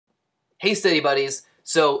Hey, Steady Buddies.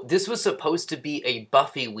 So, this was supposed to be a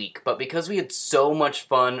Buffy week, but because we had so much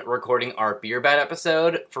fun recording our Beer Bad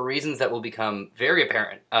episode, for reasons that will become very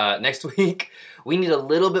apparent next week, we need a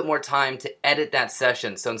little bit more time to edit that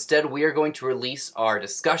session. So instead, we are going to release our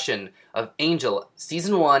discussion of Angel,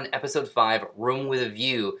 Season 1, Episode 5, Room with a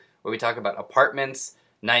View, where we talk about apartments,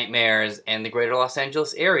 nightmares, and the greater Los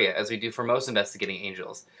Angeles area, as we do for most Investigating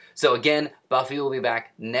Angels. So again, Buffy will be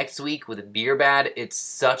back next week with Beer Bad. It's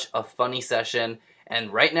such a funny session.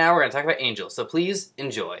 And right now, we're going to talk about Angel. So please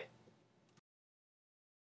enjoy.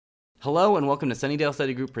 Hello, and welcome to Sunnydale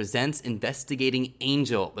Study Group Presents Investigating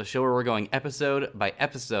Angel, the show where we're going episode by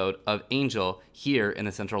episode of Angel here in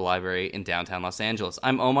the Central Library in downtown Los Angeles.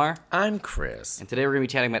 I'm Omar. I'm Chris. And today we're going to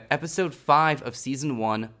be chatting about Episode 5 of Season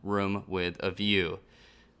 1, Room with a View.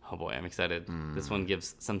 Oh boy, I'm excited. This one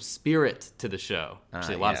gives some spirit to the show.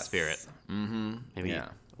 Actually, a lot of spirit. Mm-hmm. Maybe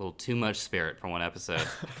a little too much spirit for one episode.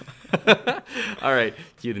 All right,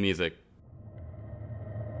 cue the music.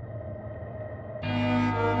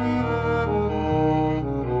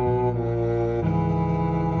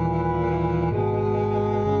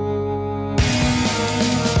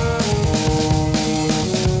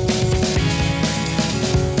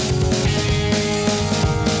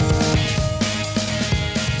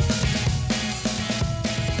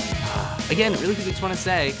 Again, really quickly just want to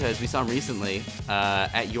say, because we saw him recently,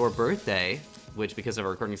 at your birthday, which because of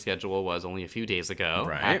our recording schedule was only a few days ago.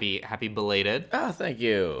 Right. Happy belated. Oh, thank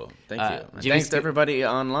you. Thank you. And Jimmy thanks to everybody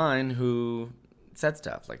online who said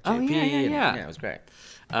stuff, like JP. Yeah, it was great.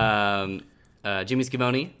 Jimmy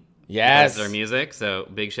Scavone. Yes. Does our music, so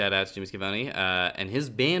big shout out to Jimmy Scavone. And his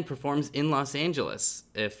band performs in Los Angeles,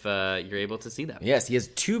 if you're able to see them. Yes, he has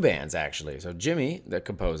two bands, actually. So Jimmy, the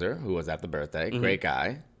composer, who was at the birthday, great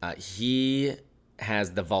guy, he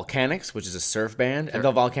has the Volcanics, which is a surf band. And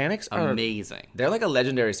the Volcanics are amazing. They're like a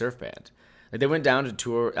legendary surf band. Like they went down to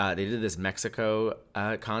tour. They did this Mexico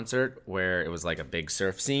concert where it was like a big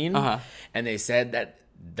surf scene, and they said that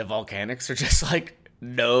the Volcanics are just like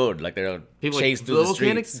known, like they're chased through the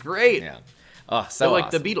streets. Volcanics, great. Yeah. Oh, so they're like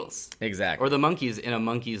awesome. the Beatles. Exactly. Or the Monkees in a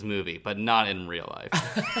Monkees movie, but not in real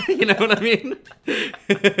life. You know what I mean?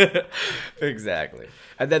 Exactly.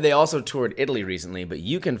 And then they also toured Italy recently, but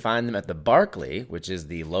you can find them at the Barclay, which is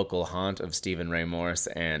the local haunt of Stephen Ray Morse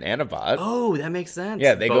and Annabot. Oh, that makes sense.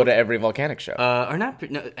 Yeah, they go to every Volcanic show. Or not,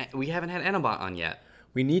 no, we haven't had Annabot on yet.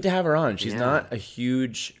 We need to have her on. She's not a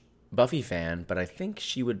huge Buffy fan, but I think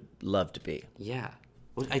she would love to be. Yeah.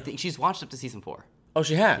 Well, I think she's watched up to season 4. Oh,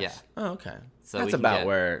 she has? Yeah. Oh, okay. So that's about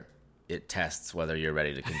where it tests whether you're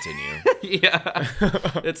ready to continue. Yeah.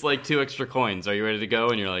 It's like 2 extra coins. Are you ready to go?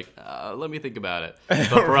 And you're like, let me think about it. But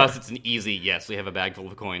for us, it's an easy, yes, we have a bag full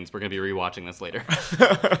of coins. We're going to be rewatching this later.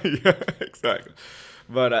 Yeah, exactly.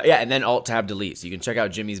 But, yeah, and then Alt-Tab Delete. So you can check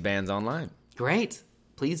out Jimmy's bands online. Great.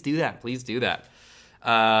 Please do that. Please do that.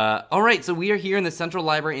 All right, so we are here in the Central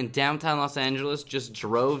Library in downtown Los Angeles. Just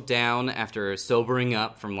drove down after sobering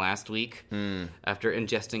up from last week, after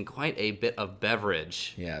ingesting quite a bit of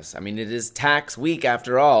beverage. Yes, I mean, it is tax week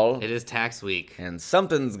after all. It is tax week. And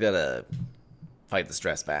something's gonna fight the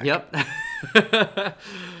stress back. Yep.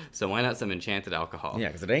 So why not some enchanted alcohol? Yeah,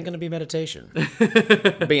 because it ain't gonna be meditation.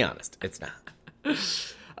 Be honest, it's not.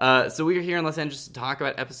 So we are here in Los Angeles to talk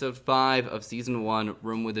about Episode 5 of Season 1,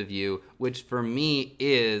 Room with a View, which for me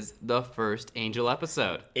is the first Angel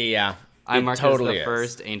episode. Yeah, I mark totally it as the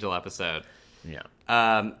first Angel episode.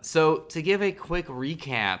 Yeah. So to give a quick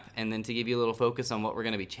recap and then to give you a little focus on what we're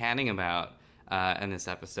going to be chatting about in this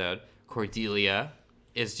episode, Cordelia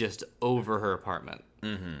is just over her apartment,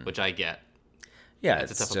 which I get. Yeah,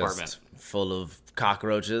 it's a tough just apartment. Full of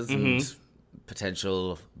cockroaches and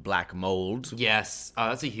potential black mold. Yes,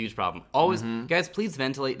 that's a huge problem. Always, guys, please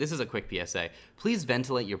ventilate. This is a quick PSA. Please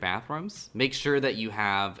ventilate your bathrooms. Make sure that you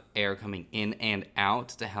have air coming in and out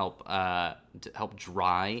to help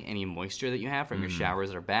dry any moisture that you have from your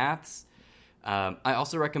showers or baths. I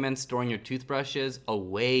also recommend storing your toothbrushes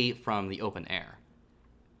away from the open air.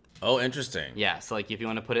 Oh, interesting. Yeah, so like if you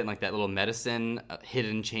want to put it in like that little medicine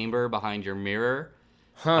hidden chamber behind your mirror.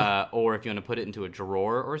 Or if you want to put it into a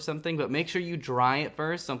drawer or something. But make sure you dry it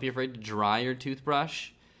first. Don't be afraid to dry your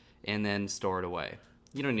toothbrush and then store it away.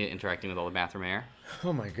 You don't need it interacting with all the bathroom air.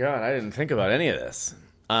 Oh my god, I didn't think about any of this.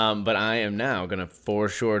 But I am now going to for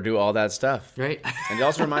sure do all that stuff. Right. And it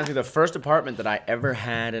also reminds me of the first apartment that I ever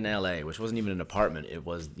had in LA, which wasn't even an apartment. It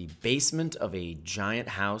was the basement of a giant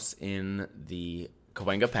house in the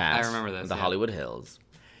Cahuenga Pass. I remember this, the Hollywood Hills.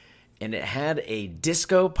 And it had a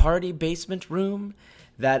disco party basement room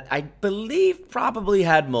that I believe probably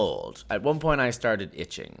had mold. At one point, I started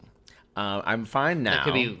itching. I'm fine now. That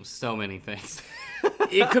could be so many things.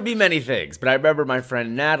 It could be many things, but I remember my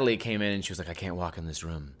friend Natalie came in and she was like, I can't walk in this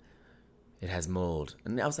room. It has mold.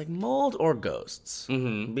 And I was like, mold or ghosts?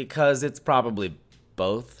 Mm-hmm. Because it's probably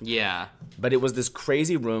both. Yeah. But it was this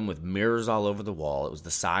crazy room with mirrors all over the wall. It was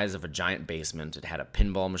the size of a giant basement. It had a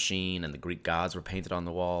pinball machine and the Greek gods were painted on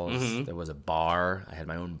the walls. Mm-hmm. There was a bar. I had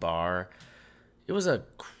my own bar. It was a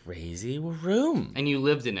crazy room. And you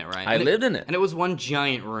lived in it, right? I lived in it. And it was one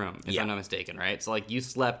giant room, if I'm not mistaken, right? So, like, you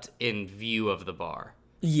slept in view of the bar.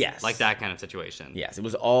 Yes. Like that kind of situation. Yes. It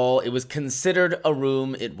was considered a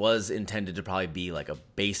room. It was intended to probably be like a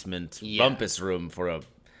basement rumpus room for a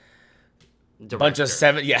bunch of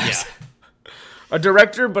seven. Yes. Yeah. A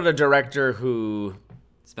director, but a director who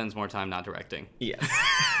spends more time not directing. Yes.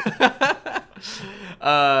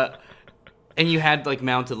 And you had, like,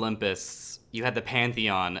 Mount Olympus. You had the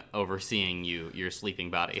Pantheon overseeing your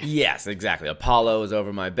sleeping body. Yes, exactly. Apollo was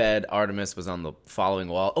over my bed. Artemis was on the following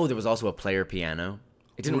wall. Oh, there was also a player piano.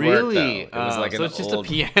 It didn't work, though. It was like so it's just a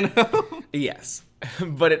piano? Yes.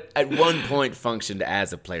 But it at one point functioned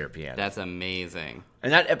as a player piano. That's amazing.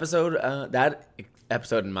 And that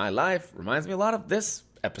episode in my life reminds me a lot of this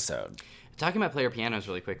episode. Talking about player pianos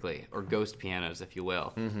really quickly, or ghost pianos, if you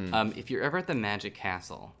will. Mm-hmm. If you're ever at the Magic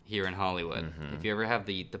Castle here in Hollywood, if you ever have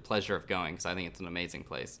the pleasure of going, because I think it's an amazing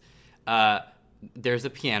place, there's a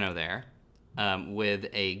piano there with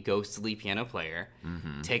a ghostly piano player.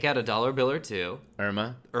 Mm-hmm. Take out a dollar bill or two.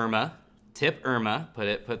 Irma. Tip Irma.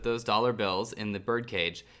 Put those dollar bills in the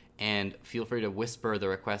birdcage, and feel free to whisper the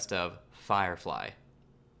request of Firefly.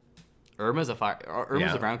 Irma's a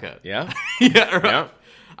brown coat. Yeah? Yeah, Irma. Yeah.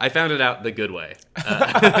 I found it out the good way.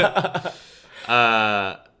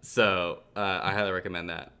 So I highly recommend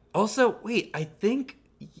that. Also, wait, I think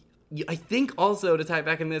also to tie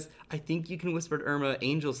back in this, I think you can whisper to Irma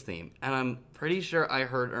Angel's theme. And I'm pretty sure I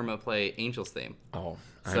heard Irma play Angel's theme. Oh,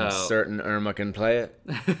 I'm certain Irma can play it.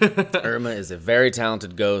 Irma is a very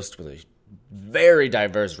talented ghost with a very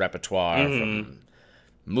diverse repertoire from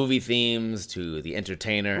movie themes to The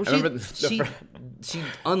Entertainer. Well, she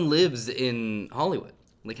unlives in Hollywood.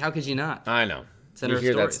 Like, how could you not? I know. You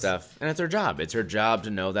hear that stuff, and it's her job. It's her job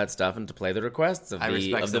to know that stuff and to play the requests of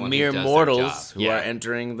the mere mortals who are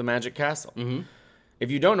entering the Magic Castle. Mm-hmm.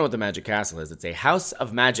 If you don't know what the Magic Castle is, it's a house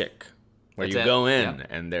of magic where you go in,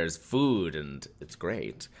 and there's food, and it's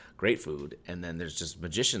great food, and then there's just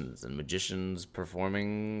magicians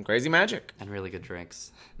performing crazy magic and really good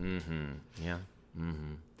drinks. Mm-hmm. Yeah.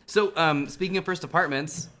 Mm-hmm. So, speaking of first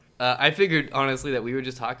apartments. I figured, honestly, that we would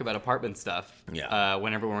just talk about apartment stuff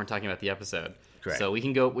whenever we weren't talking about the episode. Correct. So we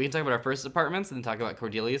can talk about our first apartments and then talk about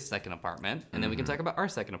Cordelia's second apartment, and then we can talk about our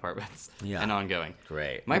second apartments and ongoing.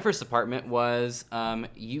 Great. My first apartment was,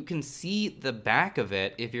 you can see the back of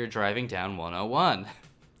it if you're driving down 101.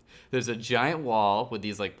 There's a giant wall with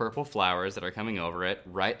these, like, purple flowers that are coming over it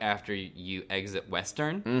right after you exit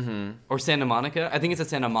Western. Or Santa Monica. I think it's a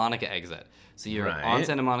Santa Monica exit. So you're on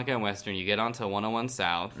Santa Monica and Western. You get onto 101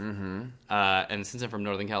 South. And since I'm from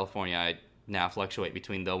Northern California, I now fluctuate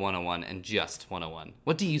between the 101 and just 101.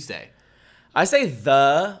 What do you say? I say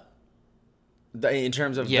in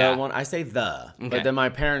terms of the one, I say the. Okay. But then my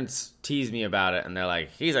parents tease me about it, and they're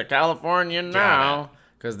like, he's a Californian now.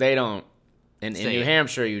 Because they don't. In New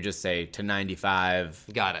Hampshire, you just say to 95.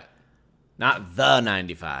 Got it. Not the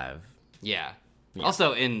 95. Yeah.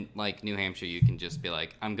 Also, in, like, New Hampshire, you can just be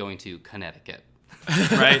like, I'm going to Connecticut.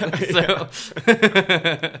 Right? So.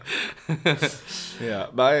 Yeah.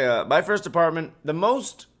 My first apartment, the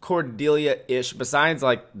most Cordelia-ish, besides,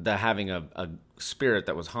 like, the having a spirit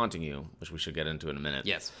that was haunting you, which we should get into in a minute.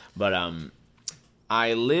 Yes. But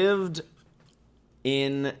I lived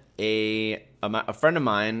in a friend of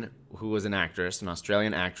mine who was an actress, an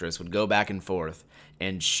Australian actress, would go back and forth,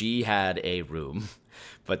 and she had a room,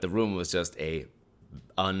 but the room was just a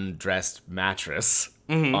undressed mattress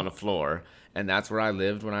on a floor, and that's where I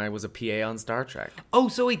lived when I was a PA on Star Trek. Oh,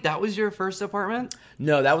 so wait, that was your first apartment?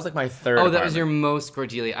 No, that was like my third apartment. That was your most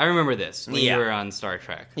Cordelia. I remember this when you were on Star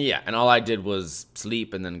Trek. Yeah, and all I did was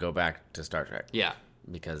sleep and then go back to Star Trek. Yeah.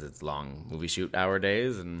 Because it's long movie shoot hour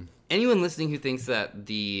days and... Anyone listening who thinks that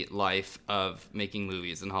the life of making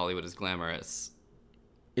movies in Hollywood is glamorous,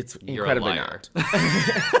 it's incredibly not.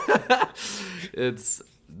 It's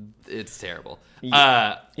terrible.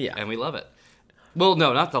 Yeah. And we love it. Well,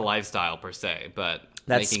 no, not the lifestyle per se, but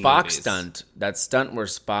that making Spock movies. stunt. That stunt where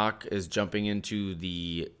Spock is jumping into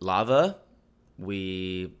the lava.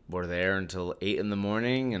 We were there until 8 in the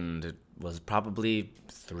morning, and it was probably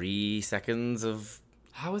 3 seconds of...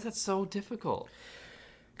 How is that so difficult?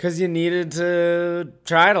 Because you needed to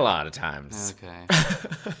try it a lot of times. Okay.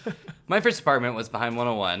 My first apartment was behind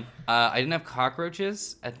 101. I didn't have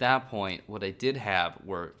cockroaches at that point. What I did have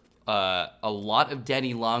were a lot of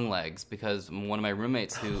Denny Longlegs because one of my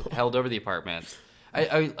roommates who held over the apartment.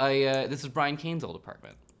 This is Brian Kane's old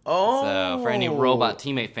apartment. Oh. So for any Robot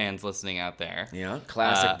Teammate fans listening out there. Yeah,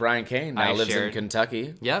 classic Brian Kane. Now lives in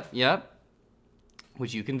Kentucky. Yep.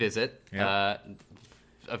 Which you can visit. Yep.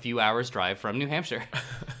 A few hours drive from New Hampshire.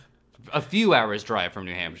 A few hours drive from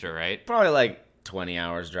New Hampshire, right? Probably like 20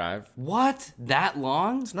 hours drive. What? That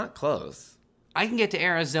long? It's not close. I can get to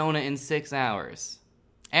Arizona in 6 hours.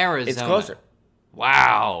 Arizona. It's closer.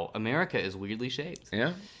 Wow. America is weirdly shaped.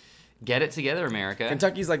 Yeah. Get it together, America.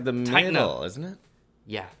 Kentucky's like the middle, isn't it?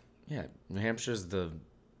 Yeah. Yeah. New Hampshire's the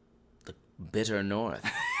bitter north.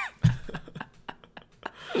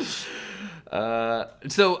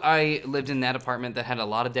 So I lived in that apartment that had a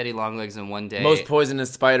lot of Daddy Longlegs in one day. Most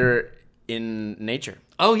poisonous spider in nature.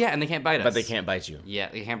 Oh, yeah, and they can't bite us. But they can't bite you. Yeah,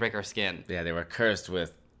 they can't break our skin. Yeah, they were cursed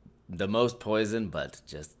with the most poison, but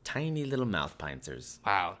just tiny little mouth pincers.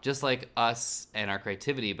 Wow, just like us and our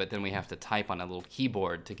creativity, but then we have to type on a little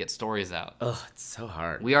keyboard to get stories out. Ugh, it's so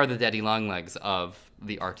hard. We are the Daddy Longlegs of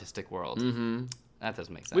the artistic world. Mm-hmm. That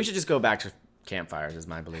doesn't make sense. We should just go back to campfires, is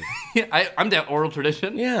my belief. I'm down oral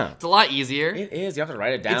tradition. Yeah. It's a lot easier. It is. You have to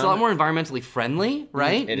write it down. It's a lot more environmentally friendly,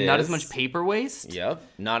 right? It Not is. as much paper waste. Yep.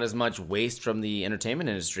 Not as much waste from the entertainment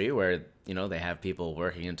industry where, they have people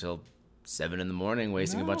working until 7 in the morning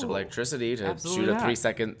wasting a bunch of electricity to shoot a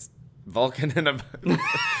 3-second Vulcan in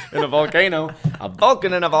a volcano. A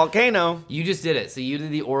Vulcan in a volcano. You just did it. So you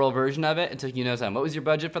did the oral version of it. It took you no time. What was your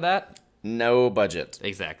budget for that? No budget.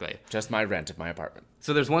 Exactly. Just my rent of my apartment.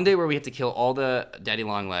 So there's one day where we had to kill all the Daddy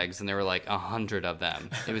Longlegs, and there were like 100 of them.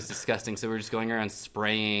 It was disgusting. So we were just going around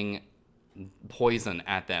spraying poison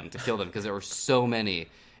at them to kill them because there were so many.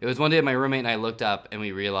 It was one day my roommate and I looked up and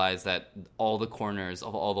we realized that all the corners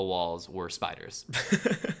of all the walls were spiders.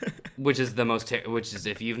 Which is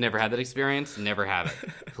if you've never had that experience, never have it.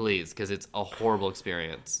 Please, because it's a horrible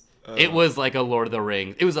experience. It was like a Lord of the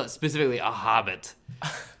Rings. It was specifically a Hobbit.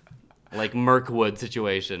 Like Mirkwood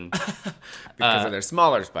situation. Because of their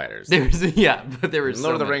smaller spiders. But there were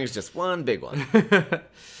Lord of the Rings, just one big one.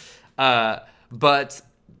 But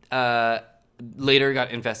later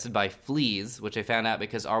got infested by fleas, which I found out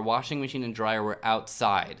because our washing machine and dryer were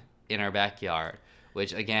outside in our backyard,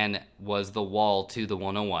 which again was the wall to the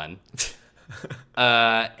 101.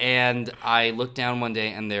 And I looked down one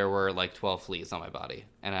day and there were like 12 fleas on my body.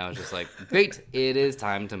 And I was just like, great, it is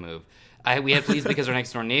time to move. We had fleas because our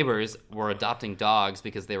next door neighbors were adopting dogs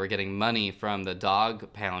because they were getting money from the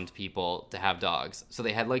dog pound people to have dogs. So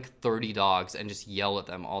they had like 30 dogs and just yelled at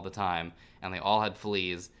them all the time. And they all had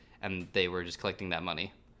fleas and they were just collecting that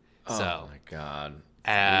money. Oh my God.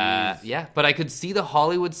 Yeah, but I could see the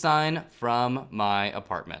Hollywood sign from my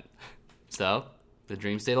apartment. So the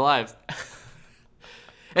dream stayed alive.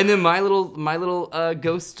 And then my little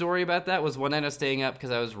ghost story about that was one night I was staying up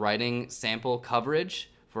because I was writing sample coverage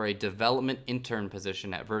for a development intern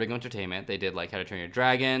position at Vertigo Entertainment. They did like How to Train Your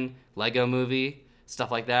Dragon, Lego Movie, stuff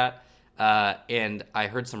like that. And I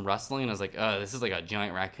heard some rustling, and I was like, oh, this is like a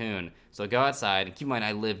giant raccoon. So I go outside, and keep in mind,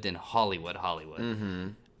 I lived in Hollywood. Mm-hmm.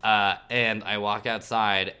 And I walk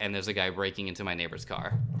outside, and there's a guy breaking into my neighbor's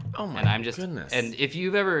car. Oh my goodness. And if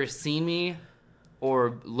you've ever seen me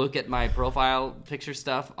or look at my profile picture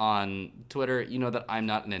stuff on Twitter, you know that I'm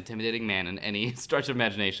not an intimidating man in any stretch of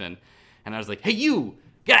imagination. And I was like, hey, you!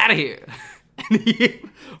 Get out of here! And he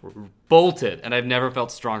bolted, and I've never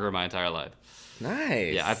felt stronger in my entire life.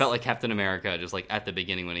 Nice. Yeah, I felt like Captain America, just like at the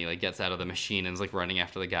beginning when he like gets out of the machine and is like running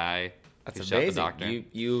after the guy. That's who shot the amazing. doctor.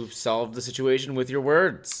 You solved the situation with your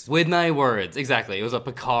words. With my words, exactly. It was a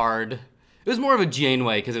Picard. It was more of a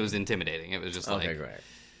Janeway because it was intimidating. It was just like... Okay, great.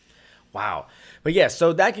 Wow. But yeah,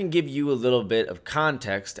 so that can give you a little bit of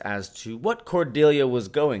context as to what Cordelia was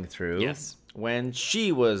going through when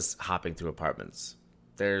she was hopping through apartments.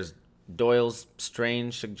 There's Doyle's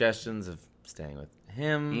strange suggestions of staying with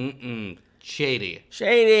him. Shady.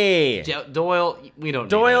 Doyle, we don't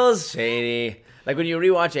Doyle's shady. Like when you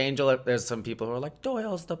rewatch Angel, there's some people who are like,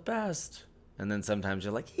 Doyle's the best. And then sometimes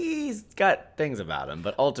you're like, he's got things about him,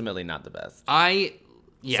 but ultimately not the best.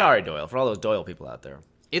 Sorry, Doyle, for all those Doyle people out there.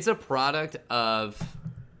 It's a product of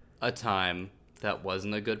a time that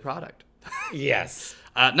wasn't a good product. Yes.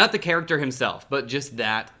 Not the character himself, but just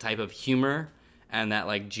that type of humor and that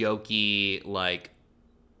like jokey, like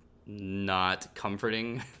not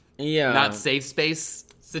comforting, not safe space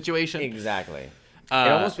situation. Exactly.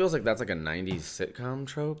 It almost feels like that's like a 90s sitcom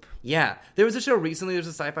trope. Yeah. There was a show recently, there's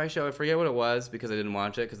a sci-fi show, I forget what it was because I didn't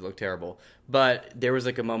watch it because it looked terrible. But there was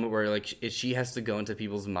like a moment where like she has to go into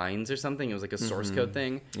people's minds or something. It was like a source code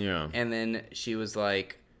thing. Yeah. And then she was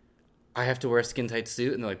like, I have to wear a skin-tight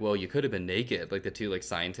suit. And they're like, well, you could have been naked. Like the two like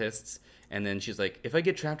scientists. And then she's like, if I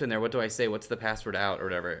get trapped in there, what do I say? What's the password out or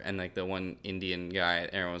whatever? And like the one Indian guy,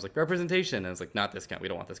 everyone was like, representation. And I was like, not this kind. We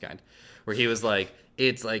don't want this kind. Where he was like,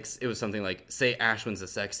 it was something like, say Ashwin's the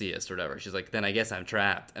sexiest or whatever. She's like, then I guess I'm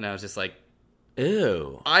trapped. And I was just like,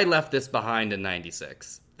 ew. I left this behind in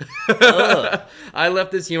 96. I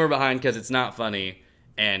left this humor behind because it's not funny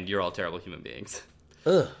and you're all terrible human beings.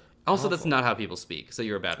 Ugh. Also, Awful. that's not how people speak. So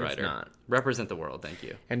you're a bad writer. not. Represent the world. Thank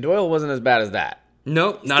you. And Doyle wasn't as bad as that.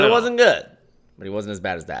 Nope, not Still at all. wasn't good, but he wasn't as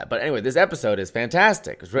bad as that. But anyway, this episode is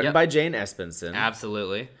fantastic. It was written Yep. by Jane Espenson,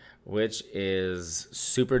 Absolutely. which is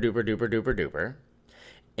super duper duper duper duper.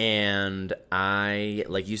 And I,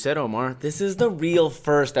 like you said, Omar, this is the real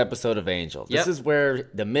first episode of Angel. This Yep. is where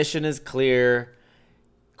the mission is clear.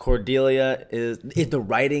 Cordelia is, the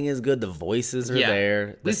writing is good, the voices are Yeah. there,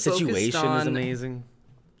 the We focused situation is on- amazing.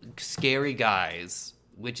 Scary guys,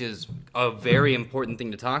 which is a very important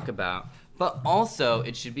thing to talk about. But also,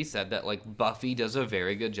 it should be said that like Buffy does a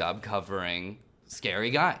very good job covering scary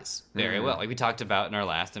guys very well. Like we talked about in our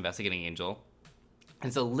last Investigating Angel.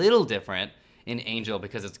 It's a little different in Angel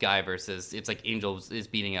because it's like Angel is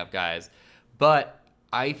beating up guys. But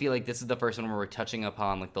I feel like this is the first one where we're touching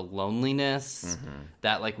upon like the loneliness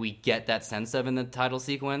that like we get that sense of in the title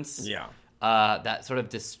sequence. Yeah. That sort of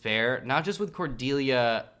despair, not just with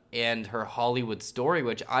Cordelia and her Hollywood story,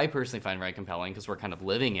 which I personally find very compelling because we're kind of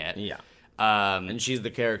living it. Yeah. And she's the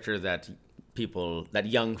character that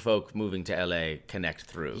young folk moving to LA connect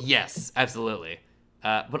through. Yes, absolutely.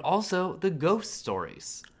 But also the ghost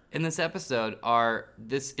stories in this episode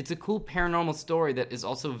it's a cool paranormal story that is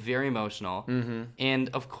also very emotional. Mm-hmm. And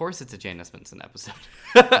of course it's a Jane Espenson episode.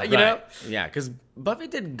 You know? Yeah, because Buffy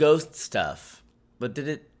did ghost stuff, but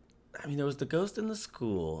there was the ghost in the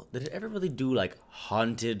school. Did it ever really do like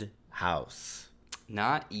haunted house?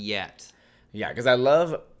 Not yet. Yeah, because I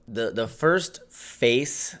love the first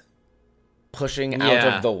face pushing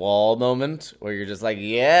out of the wall moment where you're just like,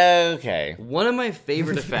 yeah, okay. One of my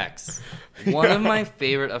favorite effects, of my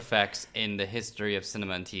favorite effects in the history of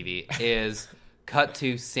cinema and TV is cut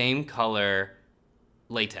to same color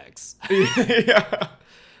latex. Yeah.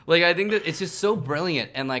 Like, I think that it's just so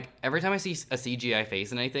brilliant. And, like, every time I see a CGI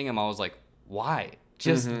face in anything, I'm always like, why?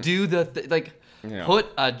 Just do put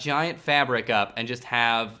a giant fabric up and just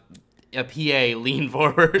have a PA lean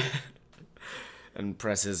forward. And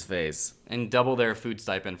press his face. And double their food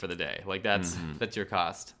stipend for the day. Like, that's your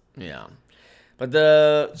cost. Yeah. But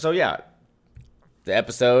the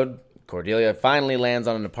episode, Cordelia finally lands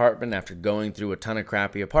on an apartment after going through a ton of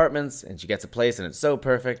crappy apartments, and she gets a place, and it's so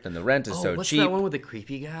perfect, and the rent is so what's cheap. that one with the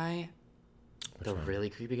creepy guy? Really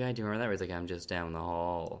creepy guy? Do you remember that? Where he's like, I'm just down the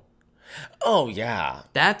hall. Oh, yeah.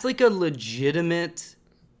 That's like a legitimate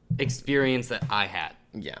experience that I had.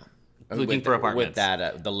 Yeah. Looking for apartments. With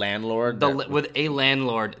that, the landlord. With a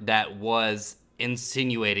landlord that was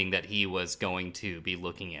insinuating that he was going to be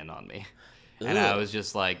looking in on me. And I was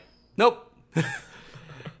just like, nope.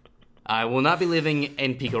 I will not be living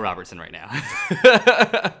in Pico Robertson right now.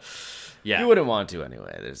 Yeah. You wouldn't want to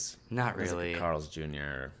anyway. There's really. Like Carl's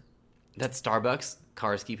Jr. That Starbucks.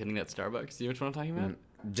 Cars keep hitting that Starbucks. Do you know which one I'm talking about?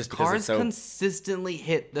 Just because Cars it's so, consistently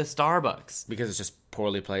hit the Starbucks. because it's just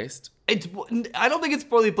poorly placed. I don't think it's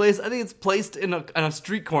poorly placed. I think it's placed in a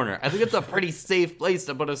street corner. I think it's a pretty safe place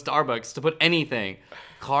to put a Starbucks, to put anything.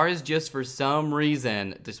 Cars just for some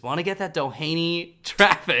reason just want to get that Doheny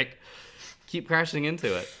traffic, keep crashing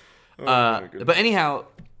into it. But anyhow,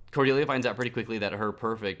 Cordelia finds out pretty quickly that her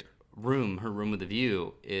perfect room, her room with a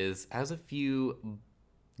view, has a few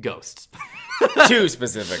ghosts. Two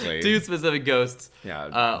specifically. Two specific ghosts.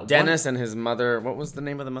 Yeah. Dennis and his mother. What was the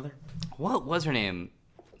name of the mother? What was her name?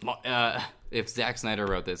 If Zack Snyder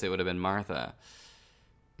wrote this, it would have been Martha.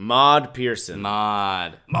 Maud Pearson.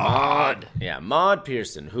 Maud. Yeah, Maud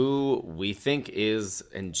Pearson, who we think is,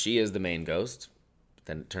 and she is the main ghost.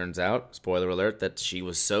 Then it turns out, spoiler alert, that she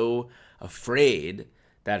was so afraid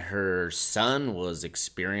that her son was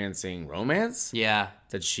experiencing romance. Yeah.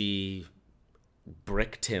 That she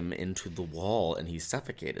bricked him into the wall and he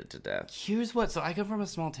suffocated to death. So I come from a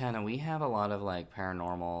small town and we have a lot of like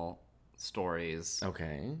paranormal stories.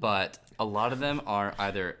 Okay. But a lot of them are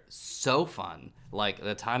either so fun, like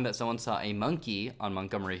the time that someone saw a monkey on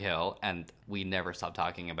Montgomery Hill and we never stopped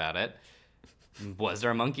talking about it, Was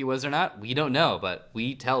there a monkey? Was there not? We don't know, but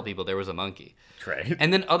we tell people there was a monkey. Right.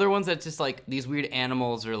 And then other ones that just like these weird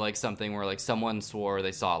animals or like something where like someone swore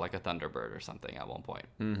they saw like a thunderbird or something at one point.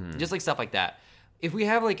 Mm-hmm. Just like stuff like that. If we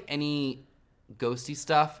have like any ghosty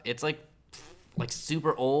stuff, it's like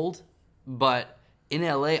super old, but in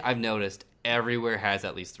LA I've noticed everywhere has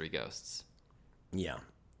at least 3 ghosts. Yeah.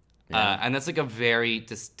 And that's like a very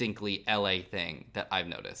distinctly LA thing that I've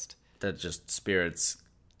noticed. That just spirits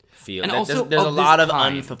feel. And There's also a of lot this of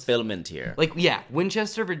kind. unfulfillment here. Like, yeah,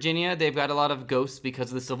 Winchester, Virginia, they've got a lot of ghosts because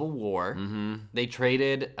of the Civil War. Mm-hmm. They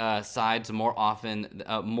traded sides more often,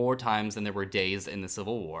 more times than there were days in the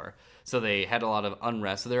Civil War. So they had a lot of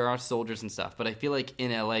unrest. So there are soldiers and stuff. But I feel like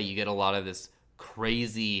in LA, you get a lot of this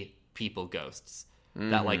crazy people ghosts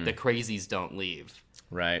that, like, the crazies don't leave.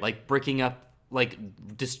 Right. Like, breaking up, like,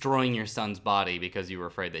 destroying your son's body because you were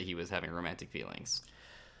afraid that he was having romantic feelings.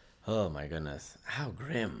 Oh, my goodness. How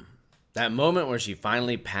grim. That moment where she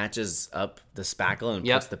finally patches up the spackle and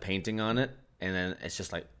puts the painting on it, and then it's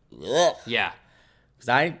just like, ugh. Yeah.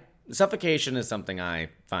 Because suffocation is something I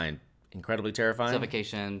find incredibly terrifying.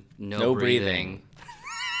 Suffocation, no breathing.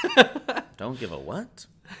 Don't give a what?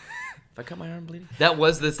 If I cut my arm bleeding? That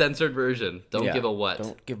was the censored version. Don't give a what.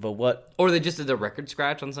 Don't give a what. Or they just did a record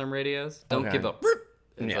scratch on some radios. Don't give a...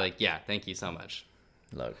 It's like, yeah, thank you so much.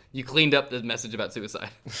 Look. You cleaned up the message about suicide.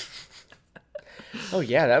 Oh,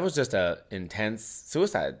 yeah, that was just a intense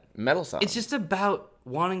suicide metal song. It's just about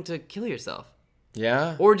wanting to kill yourself.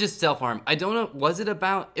 Yeah? Or just self-harm. I don't know. Was it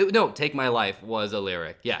about... No, Take My Life was a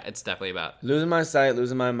lyric. Yeah, it's definitely about... Losing my sight,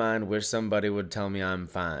 losing my mind, wish somebody would tell me I'm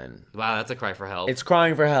fine. Wow, that's a cry for help. It's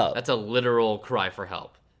crying for help. That's a literal cry for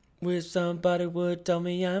help. Wish somebody would tell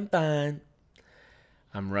me I'm fine.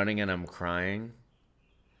 I'm running and I'm crying.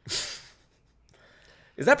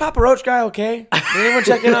 Is that Papa Roach guy okay? Did anyone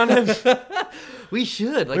check in on him? We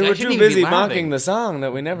should. Like, we were too busy mocking the song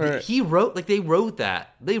that we never... He wrote... Like, they wrote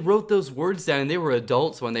that. They wrote those words down, and they were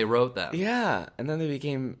adults when they wrote them. Yeah, and then they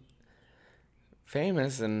became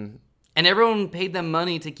famous, and everyone paid them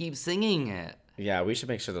money to keep singing it. Yeah, we should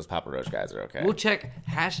make sure those Papa Roach guys are okay. We'll check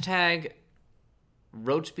hashtag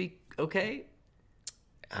Roach be okay?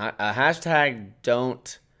 Hashtag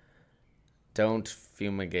don't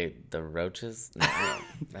fumigate the roaches. No, I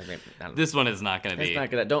don't. This one is not going to be. It's not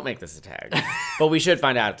gonna. Don't make this a tag. But we should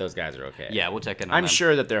find out if those guys are okay. Yeah, we'll check in on I'm them.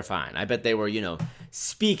 sure that they're fine. I bet they were,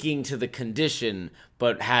 speaking to the condition,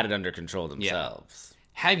 but had it under control themselves. Yeah.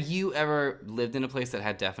 Have you ever lived in a place that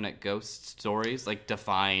had definite ghost stories? Like,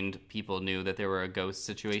 defined people knew that there were a ghost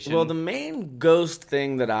situation? Well, the main ghost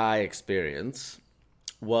thing that I experienced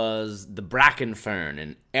was the Bracken Fern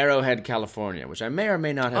in Arrowhead, California, which I may or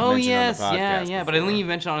may not have mentioned on the podcast yeah, but I don't think you've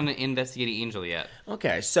mentioned on an Investigating Angel yet.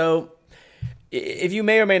 Okay, so if you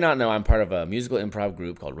may or may not know, I'm part of a musical improv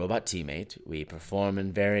group called Robot Teammate. We perform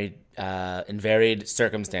in varied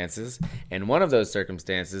circumstances, and one of those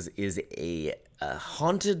circumstances is a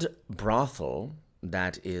haunted brothel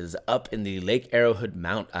that is up in the Lake Arrowhead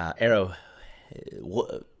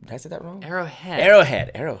did I say that wrong?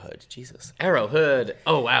 Arrowhead. Jesus. Arrowhead.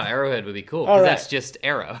 Oh, wow. Arrowhead would be cool. Because that's just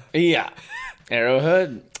arrow. Yeah.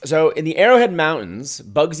 Arrowhead. So in the Arrowhead Mountains,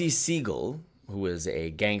 Bugsy Siegel, who is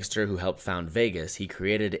a gangster who helped found Vegas, he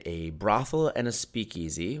created a brothel and a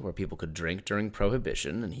speakeasy where people could drink during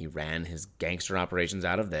Prohibition, and he ran his gangster operations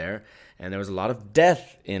out of there. And there was a lot of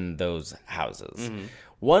death in those houses. Mm-hmm.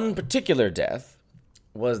 One particular death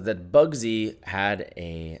was that Bugsy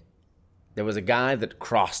there was a guy that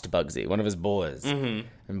crossed Bugsy, one of his boys, and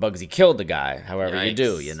Bugsy killed the guy. However Yikes. you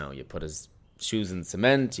do, you put his shoes in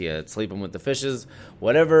cement, you sleep him with the fishes.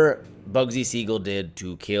 Whatever Bugsy Siegel did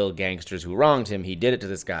to kill gangsters who wronged him, he did it to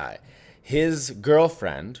this guy. His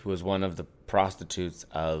girlfriend, who was one of the prostitutes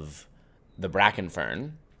of the Bracken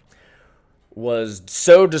Fern, was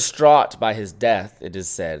so distraught by his death, it is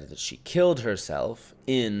said, that she killed herself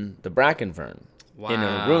in the Bracken Fern, in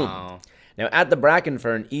her room. Now, at the Bracken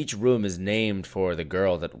Fern, each room is named for the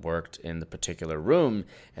girl that worked in the particular room,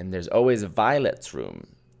 and there's always Violet's room.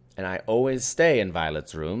 And I always stay in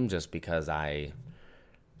Violet's room just because I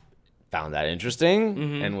found that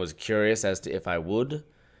interesting and was curious as to if I would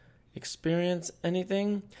experience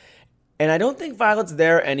anything. And I don't think Violet's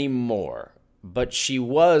there anymore, but she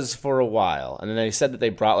was for a while. And then they said that they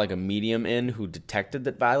brought like a medium in who detected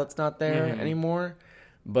that Violet's not there anymore.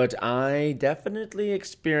 But I definitely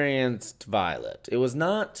experienced Violet. It was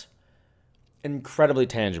not incredibly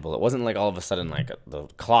tangible. It wasn't like all of a sudden like the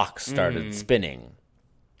clock started spinning.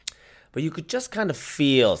 But you could just kind of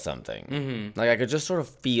feel something. Like I could just sort of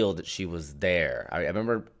feel that she was there. I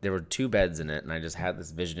remember there were 2 beds in it, and I just had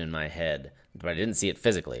this vision in my head. But I didn't see it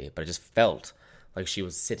physically, but I just felt like she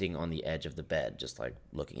was sitting on the edge of the bed, just like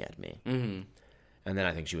looking at me. Mm-hmm. And then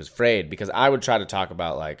I think she was afraid because I would try to talk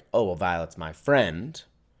about like, oh, well, Violet's my friend.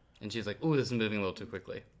 And she's like, ooh, this is moving a little too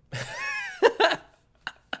quickly.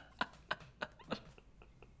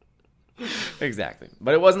 Exactly.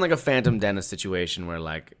 But it wasn't like a Phantom Dentist situation where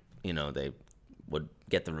like, you know, they would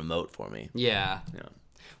get the remote for me. Yeah.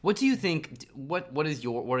 What do you think, what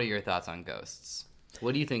are your thoughts on ghosts?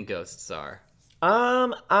 What do you think ghosts are?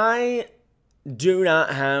 I do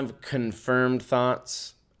not have confirmed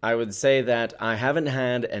thoughts. I would say that I haven't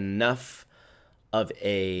had enough of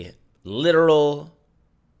a literal,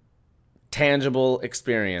 tangible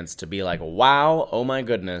experience to be like, wow, oh my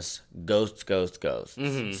goodness, ghosts.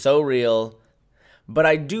 Mm-hmm. So real. But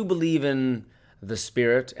I do believe in the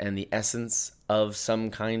spirit and the essence of some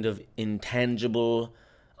kind of intangible,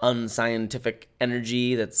 unscientific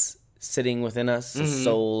energy that's sitting within us, a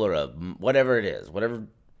soul or whatever it is,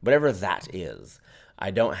 whatever that is. I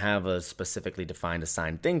don't have a specifically defined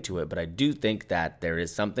assigned thing to it, but I do think that there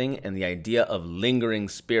is something, and the idea of lingering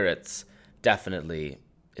spirits definitely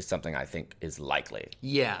is something I think is likely.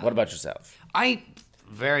 Yeah. What about yourself?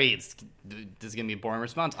 This is going to be a boring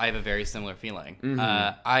response. I have a very similar feeling.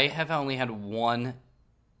 Mm-hmm. I have only had one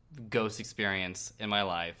ghost experience in my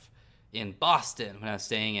life in Boston when I was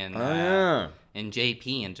staying in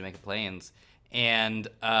JP in Jamaica Plains, and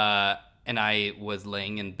I was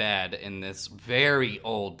laying in bed in this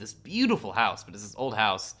this beautiful house, but it's this old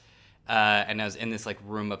house, and I was in this like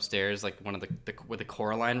room upstairs, like one of with the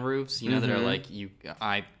Coraline roofs, you know, that are like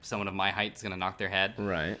someone of my height is gonna knock their head,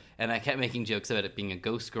 right? And I kept making jokes about it being a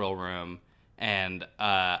ghost girl room, and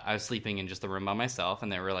I was sleeping in just the room by myself,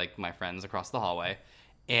 and there were like my friends across the hallway.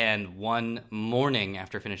 And one morning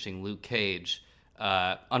after finishing Luke Cage,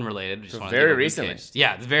 unrelated, just wanted very recently.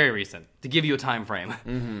 Yeah, it's very recent. To give you a time frame,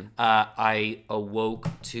 I awoke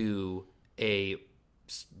to a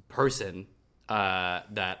person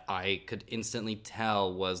that I could instantly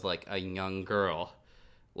tell was like a young girl,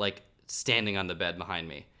 like standing on the bed behind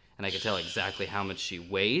me, and I could tell exactly how much she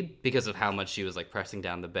weighed because of how much she was like pressing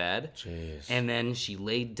down the bed. Jeez. And then she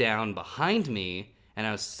laid down behind me. And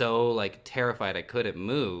I was so like terrified I couldn't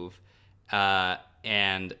move,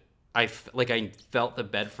 and I felt the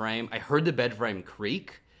bed frame. I heard the bed frame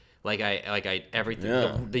creak, everything.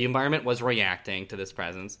 Yeah. The environment was reacting to this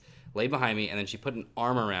presence. Laid behind me, and then she put an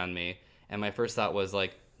arm around me. And my first thought was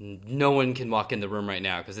like, no one can walk in the room right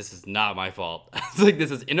now because this is not my fault. It's like, this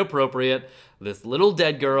is inappropriate. This little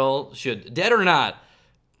dead girl should, dead or not,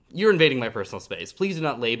 you're invading my personal space. Please do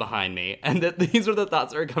not lay behind me. And these were the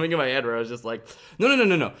thoughts that were coming in my head where I was just like,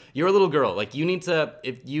 no. You're a little girl. Like, you need to,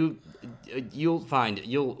 you'll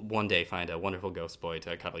one day find a wonderful ghost boy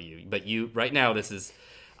to cuddle you. But right now,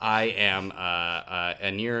 I am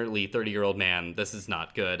a nearly 30-year-old man. This is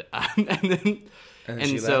not good.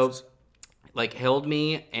 And so, left. Like, held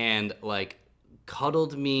me and, like,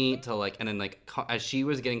 cuddled me to, like, and then, like, as she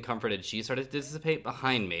was getting comforted, she started to dissipate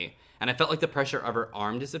behind me. And I felt like the pressure of her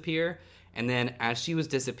arm disappear. And then as she was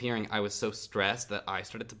disappearing, I was so stressed that I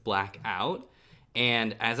started to black out.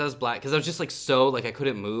 And as I was because I was just like so, like I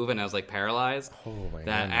couldn't move and I was like paralyzed. Oh my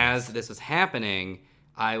that goodness. As this was happening,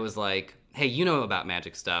 I was like, hey, you know about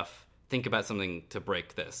magic stuff. Think about something to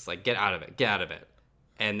break this. Like, get out of it.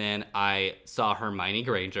 And then I saw Hermione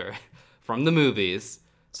Granger from the movies,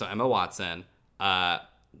 so Emma Watson,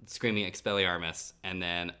 screaming Expelliarmus. And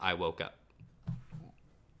then I woke up.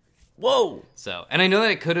 Whoa! So, and I know that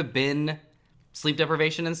it could have been sleep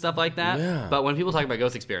deprivation and stuff like that, yeah. But when people talk about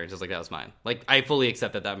ghost experiences, like, that was mine. Like, I fully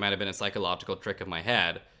accept that might have been a psychological trick of my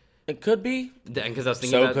head. It could be. Because I was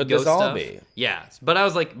thinking about could ghost this all stuff. be? Yeah. But I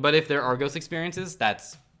was like, but if there are ghost experiences,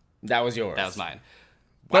 that was yours. That was mine.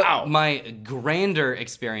 Wow. But my grander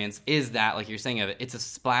experience is that, like you're saying of it, it's a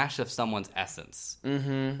splash of someone's essence.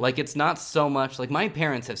 Mm-hmm. Like, it's not so much, like, my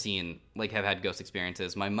parents have had ghost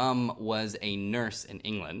experiences. My mom was a nurse in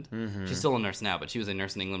England. Mm-hmm. She's still a nurse now, but she was a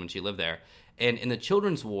nurse in England when she lived there. And in the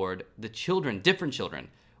children's ward, different children,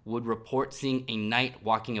 would report seeing a knight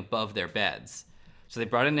walking above their beds. So they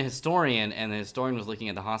brought in a historian, and the historian was looking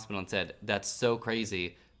at the hospital and said, that's so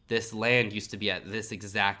crazy. This land used to be at this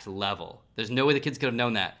exact level. There's no way the kids could have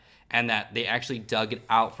known that. And that they actually dug it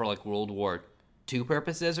out for, like, World War II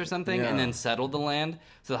purposes or something, and then settled the land.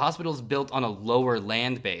 So the hospital's built on a lower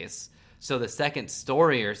land base. So the second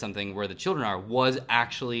story or something where the children are was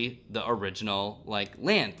actually the original, like,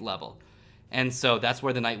 land level. And so that's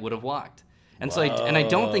where the knight would have walked. And so I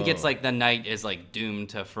don't think it's like the knight is, like, doomed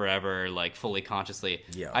to forever, like, fully consciously.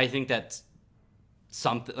 Yeah. I think that's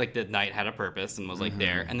something, like, the knight had a purpose and was, like,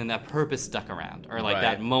 there, and then that purpose stuck around, or, like,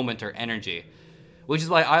 that moment or energy, Which is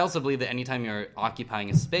why I also believe that anytime you're occupying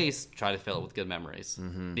a space, try to fill it with good memories.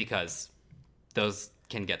 Because those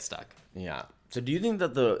can get stuck. Yeah. So do you think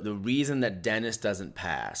that the reason that Dennis doesn't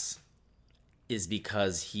pass is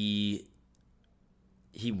because he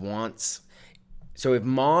wants... So if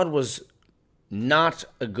Maud was not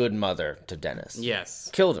a good mother to Dennis... Yes.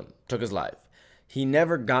 Killed him, took his life. He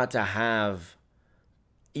never got to have...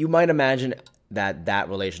 You might imagine that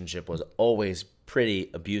relationship was always pretty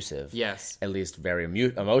abusive. Yes. At least very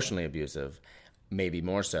emotionally abusive, maybe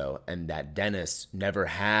more so. And that Dennis never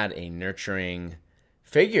had a nurturing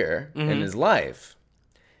figure in his life.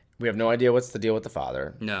 We have no idea what's the deal with the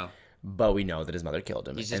father. No. But we know that his mother killed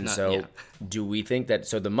him. And so do we think that...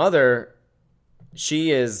 So the mother,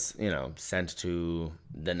 she is, sent to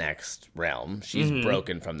the next realm. She's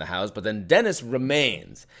broken from the house. But then Dennis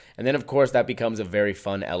remains. And then, of course, that becomes a very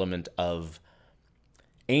fun element of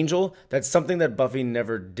Angel. That's something that Buffy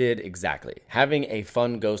never did exactly. Having a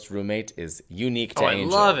fun ghost roommate is unique to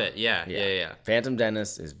Angel. I love it. Yeah. Phantom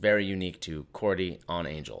Dennis is very unique to Cordy on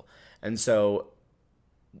Angel. And so,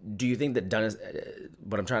 do you think that Dennis...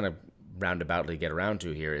 what I'm trying to roundaboutly get around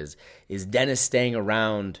to here is Dennis staying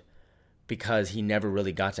around because he never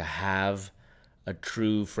really got to have a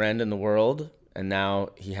true friend in the world, and now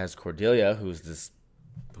he has Cordelia, who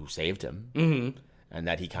saved him, and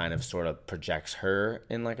that he kind of sort of projects her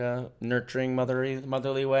in like a nurturing,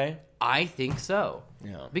 motherly way? I think so.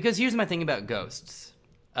 Yeah. Because here's my thing about ghosts.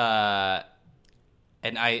 And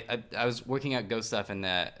I was working out ghost stuff in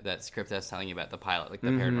that script I was telling you about, the pilot, like the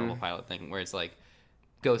paranormal pilot thing, where it's like,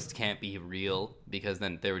 ghosts can't be real because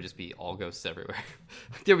then there would just be all ghosts everywhere.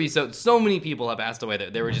 There would be so many people have passed away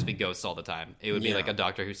that there would just be ghosts all the time. It would be like a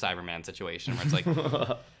Doctor Who Cyberman situation where it's like,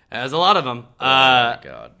 there's a lot of them. Oh my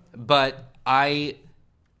God. But I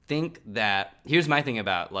think that, here's my thing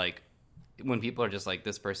about like, when people are just like,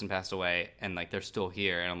 this person passed away and like they're still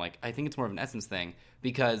here. And I'm like, I think it's more of an essence thing,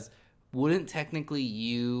 because wouldn't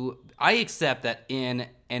technically I accept that in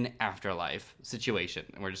an afterlife situation,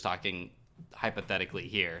 and we're just talking hypothetically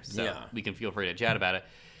here, so we can feel free to chat about it.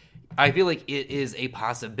 I feel like it is a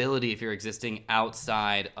possibility, if you're existing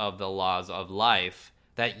outside of the laws of life,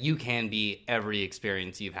 that you can be every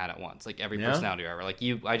experience you've had at once, like every personality ever. Like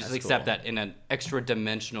I just accept that in an extra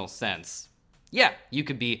dimensional sense. Yeah, I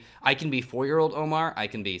can be 4-year-old Omar, I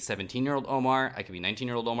can be 17-year-old Omar, I can be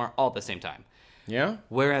 19-year-old Omar, all at the same time. Yeah.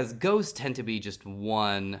 Whereas ghosts tend to be just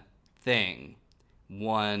one thing.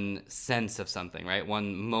 One sense of something, right?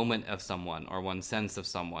 One moment of someone, or one sense of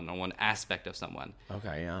someone, or one aspect of someone.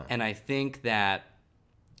 Okay, yeah. And I think that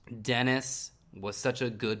Dennis was such a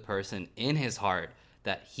good person in his heart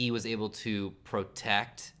that he was able to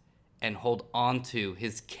protect and hold on to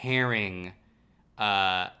his caring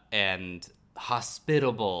and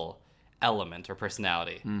hospitable element or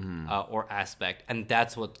personality or aspect. And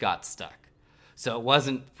that's what got stuck. So it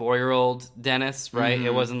wasn't 4-year-old Dennis, right?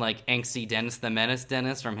 It wasn't like angsty Dennis the Menace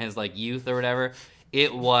Dennis from his like youth or whatever.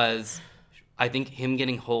 It was, I think, him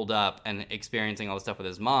getting holed up and experiencing all the stuff with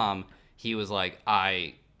his mom. He was like,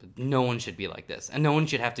 no one should be like this, and no one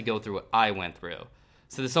should have to go through what I went through.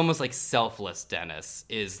 So this almost like selfless Dennis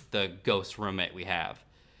is the ghost roommate we have.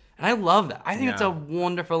 And I love that. I think it's a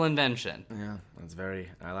wonderful invention. Yeah,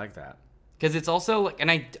 I like that. Because it's also like, and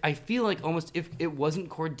I feel like almost if it wasn't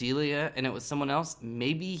Cordelia and it was someone else,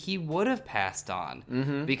 maybe he would have passed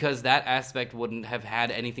on because that aspect wouldn't have had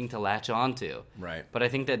anything to latch onto. Right. But I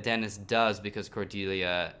think that Dennis does, because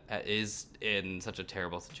Cordelia is in such a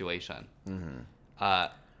terrible situation. Yeah.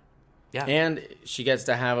 And she gets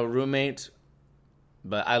to have a roommate,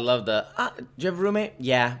 but I love do you have a roommate?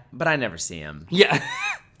 Yeah, but I never see him. Yeah.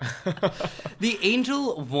 The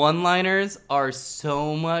Angel one-liners are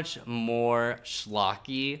so much more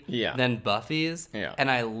schlocky than Buffy's, and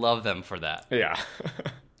I love them for that. Yeah.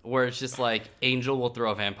 Where it's just like, Angel will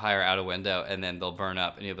throw a vampire out a window, and then they'll burn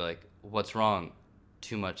up, and you'll be like, what's wrong?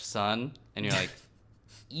 Too much sun? And you're like,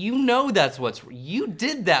 you know you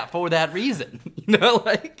did that for that reason.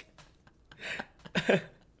 Like...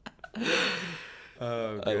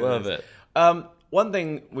 Oh, I love it. One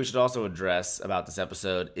thing we should also address about this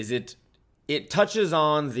episode is it touches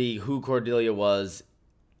on the who Cordelia was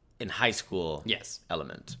in high school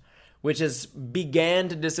element, which has began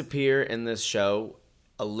to disappear in this show.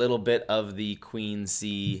 A little bit of the Queen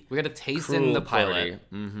C. We got a taste in the pilot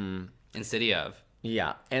in City of.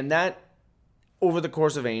 Yeah, and that over the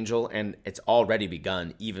course of Angel, and it's already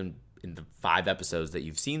begun even in the 5 episodes that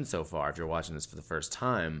you've seen so far, if you're watching this for the first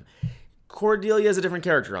time, Cordelia is a different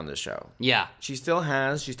character on this show. Yeah. She's still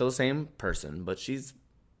the same person, but she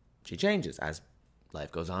changes as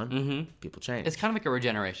life goes on. People change. It's kind of like a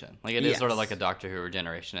regeneration. Like it is sort of like a Doctor Who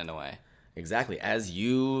regeneration in a way. Exactly. As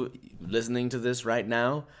you listening to this right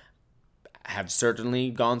now have certainly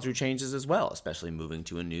gone through changes as well, especially moving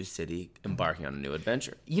to a new city, embarking on a new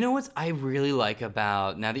adventure. You know what I really like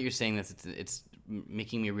about, now that you're saying this, it's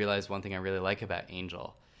making me realize one thing I really like about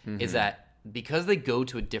Angel is that because they go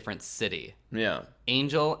to a different city,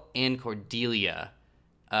 Angel and Cordelia,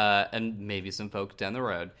 and maybe some folks down the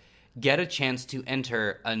road, get a chance to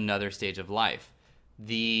enter another stage of life.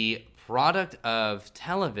 The product of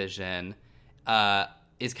television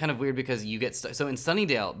is kind of weird because you get so in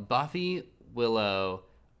Sunnydale, Buffy, Willow,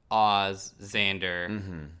 Oz,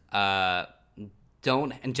 Xander,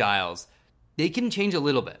 and Giles, they can change a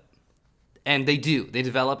little bit, and they do. They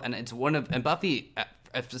develop, and it's one of and Buffy,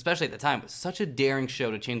 especially at the time, was such a daring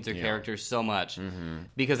show to change their characters so much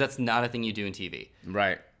because that's not a thing you do in TV,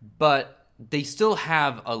 right? But they still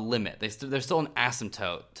have a limit. There's still an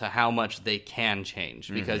asymptote to how much they can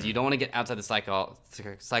change because you don't want to get outside the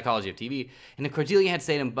psychology of TV. And if Cordelia had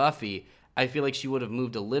stayed in Buffy, I feel like she would have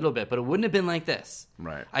moved a little bit, but it wouldn't have been like this.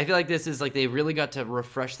 Right. I feel like this is like they really got to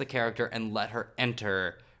refresh the character and let her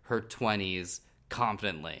enter her 20s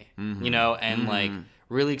confidently, and like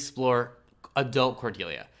really explore adult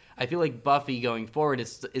Cordelia. I feel like Buffy going forward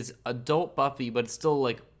is adult Buffy, but it's still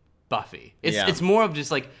like Buffy. It's more of just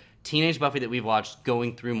like teenage Buffy that we've watched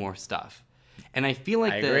going through more stuff. And I feel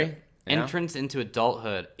like the entrance into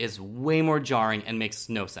adulthood is way more jarring and makes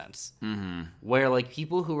no sense. Where like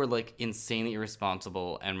people who were like insanely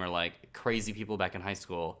irresponsible and were like crazy people back in high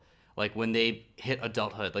school, like when they hit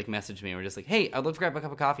adulthood, like messaged me and were just like, hey, I'd love to grab a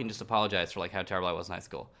cup of coffee and just apologize for like how terrible I was in high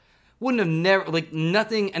school. Wouldn't have never, like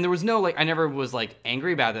nothing, and there was no like, I never was like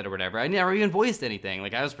angry about it or whatever. I never even voiced anything.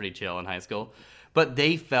 Like I was pretty chill in high school. But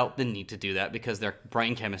they felt the need to do that because their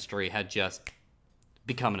brain chemistry had just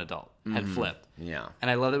become an adult, had flipped. Yeah.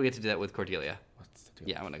 And I love that we get to do that with Cordelia. What's the deal?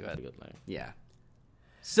 Yeah, I'm going to go ahead. Good line. Yeah.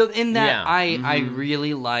 So in that, I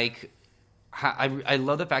really like, I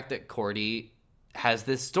love the fact that Cordy has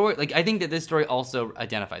this story. Like, I think that this story also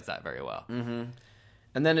identifies that very well. And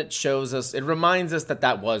then it shows us, it reminds us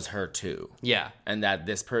that was her too. Yeah. And that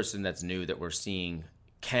this person that's new that we're seeing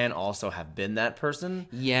can also have been that person.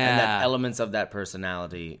 Yeah. And that elements of that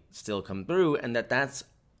personality still come through and that's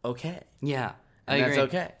okay. Yeah. And that's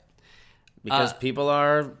okay. Because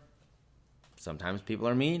sometimes people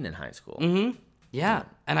are mean in high school. Yeah.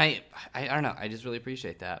 And I don't know. I just really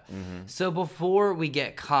appreciate that. So before we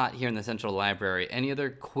get caught here in the Central Library, any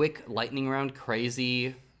other quick lightning round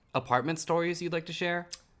crazy apartment stories you'd like to share?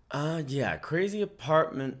 Yeah, crazy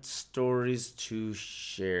apartment stories to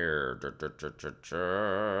share.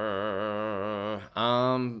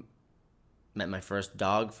 Met my first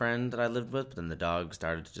dog friend that I lived with, but then the dog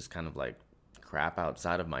started to just kind of like crap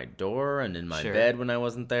outside of my door and in my bed when I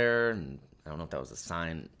wasn't there, and I don't know if that was a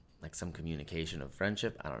sign, like some communication of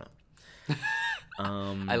friendship. I don't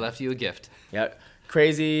know. I left you a gift. Yeah,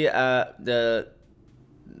 crazy. Not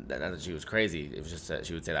that she was crazy. It was just that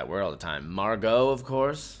she would say that word all the time. Margot, of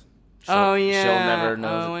course. She'll never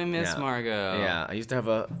know. Oh, I miss Margot. Yeah, I used to have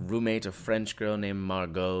a roommate, a French girl named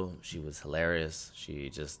Margot. She was hilarious. She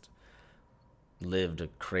just lived a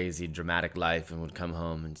crazy, dramatic life and would come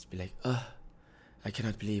home and just be like, "Oh, I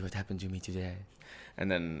cannot believe what happened to me today." And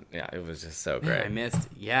then, yeah, it was just so great. I missed.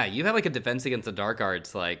 Yeah, you have like a Defense Against the Dark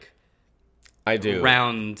Arts like I do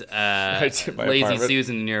round Lazy apartment.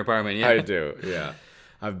 Susan in your apartment. Yeah, I do. Yeah,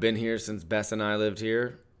 I've been here since Bess and I lived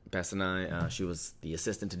here. Bess and I, she was the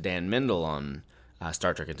assistant to Dan Mindel on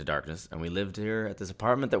Star Trek Into Darkness, and we lived here at this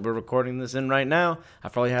apartment that we're recording this in right now.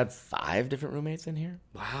 I've probably had 5 different roommates in here.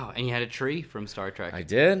 Wow, and you had a tree from Star Trek. I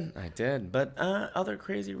did. But other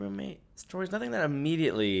crazy roommate stories, nothing that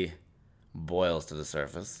immediately boils to the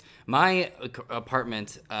surface. My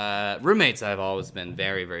apartment roommates, I've always been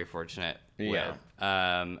very, very fortunate with.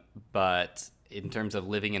 But in terms of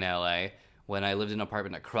living in LA, when I lived in an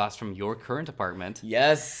apartment across from your current apartment,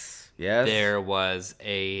 yes, there was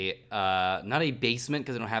a not a basement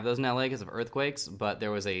because they don't have those in LA because of earthquakes, but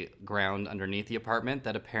there was a ground underneath the apartment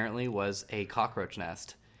that apparently was a cockroach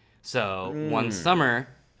nest. So one summer,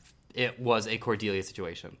 it was a Cordelia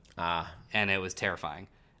situation, and it was terrifying.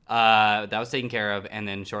 That was taken care of, and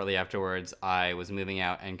then shortly afterwards, I was moving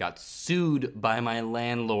out and got sued by my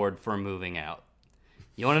landlord for moving out.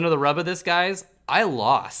 You want to know the rub of this, guys? I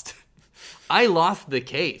lost. I lost the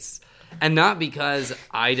case. And not because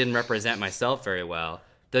I didn't represent myself very well.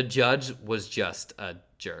 The judge was just a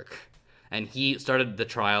jerk. And he started the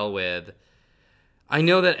trial with, I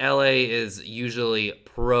know that LA is usually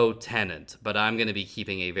pro-tenant, but I'm going to be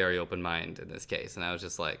keeping a very open mind in this case. And I was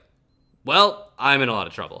just like, well, I'm in a lot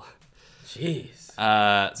of trouble. Jeez.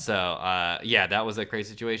 Yeah, that was a crazy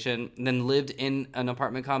situation. And then lived in an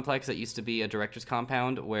apartment complex that used to be a director's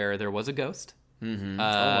compound where there was a ghost. Mm-hmm.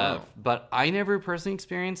 Wow. But I never personally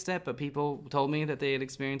experienced it, but people told me that they had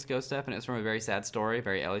experienced ghost stuff, and it was from a very sad story,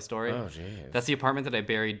 very Ellie story. Oh, jeez. That's the apartment that I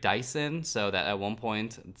buried dice in, so that at one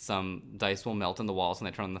point some dice will melt in the walls and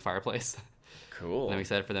they turn on the fireplace. Cool. I'm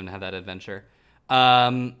excited for them to have that adventure.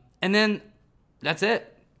 And then that's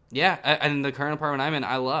it. Yeah, and the current apartment I'm in,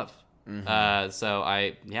 I love.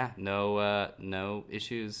 Mm-hmm. No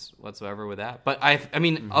issues whatsoever with that. But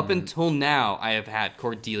up until now, I have had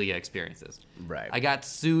Cordelia experiences. Right. I got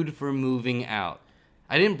sued for moving out.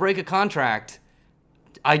 I didn't break a contract.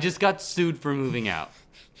 I just got sued for moving out.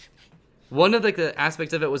 One of the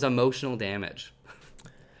aspects of it was emotional damage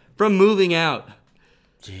from moving out.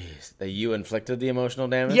 Jeez, that you inflicted the emotional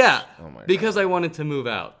damage? Yeah, oh my because God. I wanted to move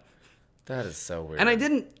out. That is so weird. And I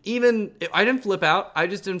didn't flip out. I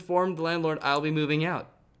just informed the landlord I'll be moving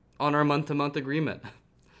out on our month-to-month agreement.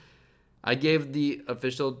 I gave the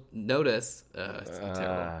official notice. It's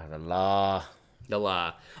terrible. The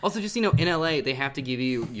law. Also, just, in LA, they have to give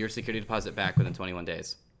you your security deposit back within 21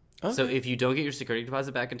 days. Okay. So if you don't get your security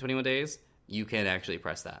deposit back in 21 days, you can actually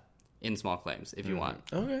press that in small claims if you want.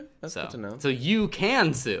 Okay, that's good to know. So you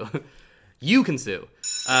can sue. You can sue.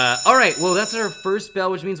 All right, well, that's our first bell,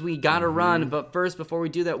 which means we gotta run. But first, before we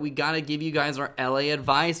do that, we gotta give you guys our LA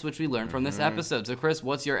advice, which we learned from this episode. So, Chris,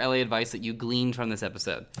 what's your LA advice that you gleaned from this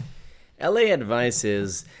episode? LA advice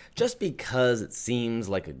is, just because it seems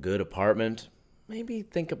like a good apartment, maybe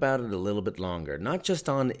think about it a little bit longer. Not just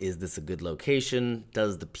on, is this a good location?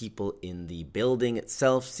 Does the people in the building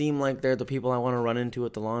itself seem like they're the people I want to run into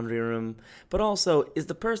at the laundry room? But also, is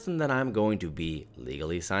the person that I'm going to be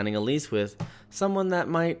legally signing a lease with someone that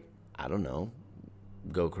might, I don't know,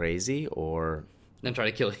 go crazy or... Then try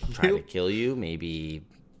to kill you. Try to kill you, maybe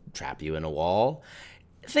trap you in a wall.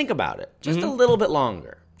 Think about it. Just a little bit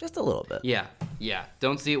longer. Just a little bit. Yeah.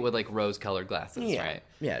 Don't see it with, rose-colored glasses, right?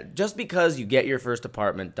 Yeah, just because you get your first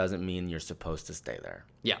apartment doesn't mean you're supposed to stay there.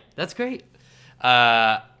 Yeah, that's great.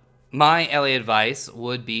 My LA advice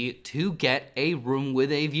would be to get a room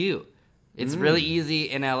with a view. It's really easy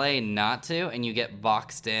in LA not to, and you get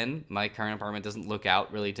boxed in. My current apartment doesn't look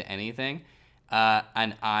out really to anything.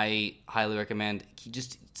 And I highly recommend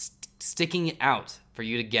just sticking it out for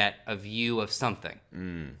you to get a view of something.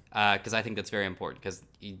 Because I think that's very important. Because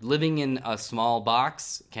living in a small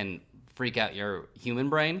box can freak out your human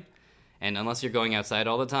brain. And unless you're going outside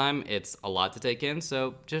all the time, it's a lot to take in.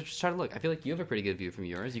 So just try to look. I feel like you have a pretty good view from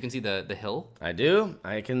yours. You can see the hill. I do.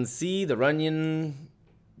 I can see the Runyon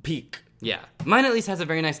Peak. Yeah. Mine at least has a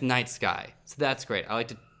very nice night sky. So that's great. I like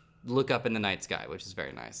to look up in the night sky, which is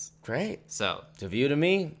very nice. Great. So it's a view to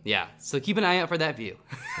me. Yeah. So keep an eye out for that view.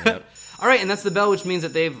 Yep. All right, and that's the bell, which means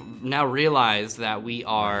that they've now realized that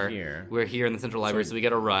we're here in the Central Library, so we got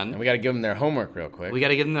to run. And we got to give them their homework real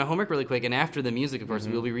quick. And after the music, of course,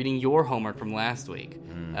 we'll be reading your homework from last week.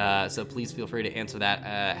 So please feel free to answer that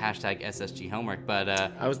hashtag SSG homework. But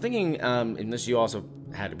I was thinking, unless you also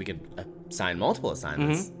we could assign multiple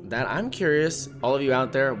assignments, that I'm curious, all of you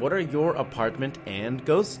out there, what are your apartment and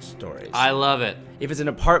ghost stories? I love it. If it's an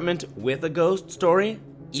apartment with a ghost story,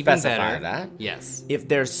 even specify better. That. Yes. If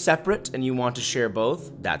they're separate and you want to share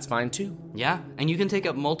both, that's fine too. Yeah, and you can take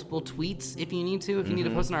up multiple tweets if you need to. If you need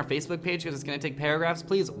to post on our Facebook page because it's going to take paragraphs,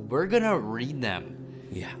 please, we're going to read them.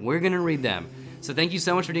 Yeah. We're going to read them. So thank you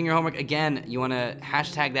so much for doing your homework. Again, you want to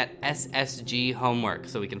hashtag that SSG homework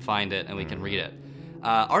so we can find it and we can read it.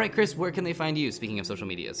 All right, Chris, where can they find you, speaking of social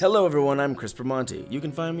medias? Hello, everyone. I'm Chris Bramante. You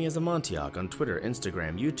can find me as a Montiok on Twitter,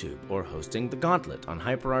 Instagram, YouTube, or hosting The Gauntlet on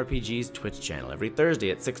HyperRPG's Twitch channel every Thursday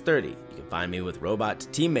at 6:30. You can find me with Robot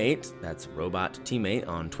Teammate. That's Robot Teammate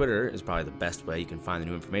on Twitter is probably the best way you can find the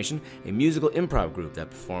new information. A musical improv group that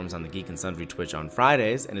performs on the Geek and Sundry Twitch on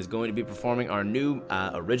Fridays and is going to be performing our new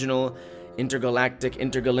original intergalactic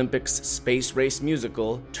intergalympics space race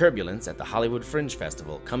musical, Turbulence, at the Hollywood Fringe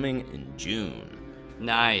Festival coming in June.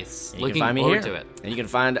 Nice. And Looking you can find me forward here. to it. And you can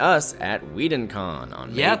find us at WhedonCon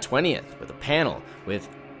on May 20th with a panel with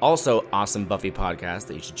also awesome Buffy podcast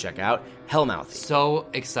that you should check out, Hellmouthy. So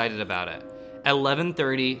excited about it.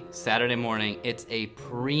 11:30 Saturday morning. It's a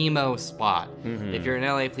primo spot. If you're in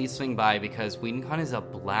LA, please swing by because WhedonCon is a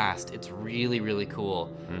blast. It's really, really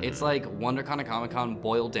cool. It's like WonderCon and Comic-Con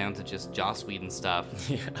boiled down to just Joss Whedon stuff.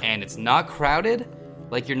 And it's not crowded.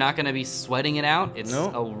 Like, you're not going to be sweating it out. It's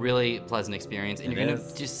a really pleasant experience. And you're going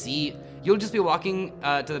to just see... You'll just be walking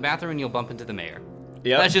to the bathroom and you'll bump into the mayor.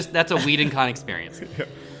 Yeah. That's a WhedonCon experience.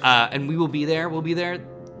 And we will be there. We'll be there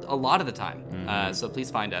a lot of the time. So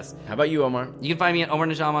please find us. How about you, Omar? You can find me at Omar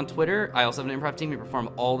Najam on Twitter. I also have an improv team. We perform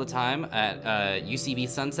all the time at UCB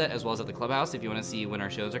Sunset as well as at the Clubhouse. If you want to see when our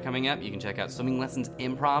shows are coming up, you can check out Swimming Lessons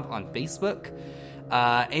Improv on Facebook.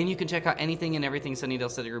 And you can check out anything and everything Sunnydale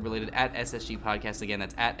Study Group related at SSG Podcast. Again,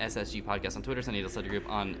 that's at SSG Podcast on Twitter, Sunnydale Study Group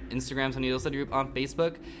on Instagram, Sunnydale Study Group on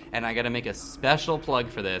Facebook. And I got to make a special plug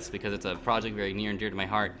for this because it's a project very near and dear to my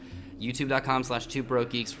heart.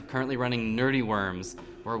 YouTube.com/2BrokeGeeks. We're currently running Nerdy Worms,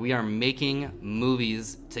 where we are making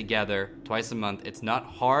movies together twice a month. It's not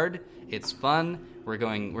hard. It's fun.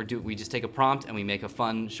 We just take a prompt and we make a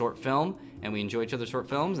fun short film, and we enjoy each other's short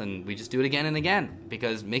films, and we just do it again and again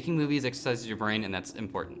because making movies exercises your brain, and that's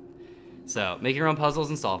important. So make your own puzzles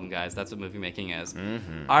and solve them, guys. That's what movie making is.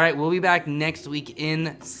 All right, we'll be back next week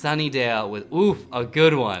in Sunnydale with a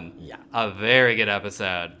good one. Yeah, a very good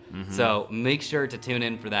episode. So make sure to tune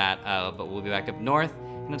in for that. But we'll be back up north.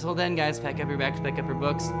 And until then, guys, pack up your bags, pack up your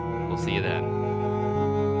books. We'll see you then.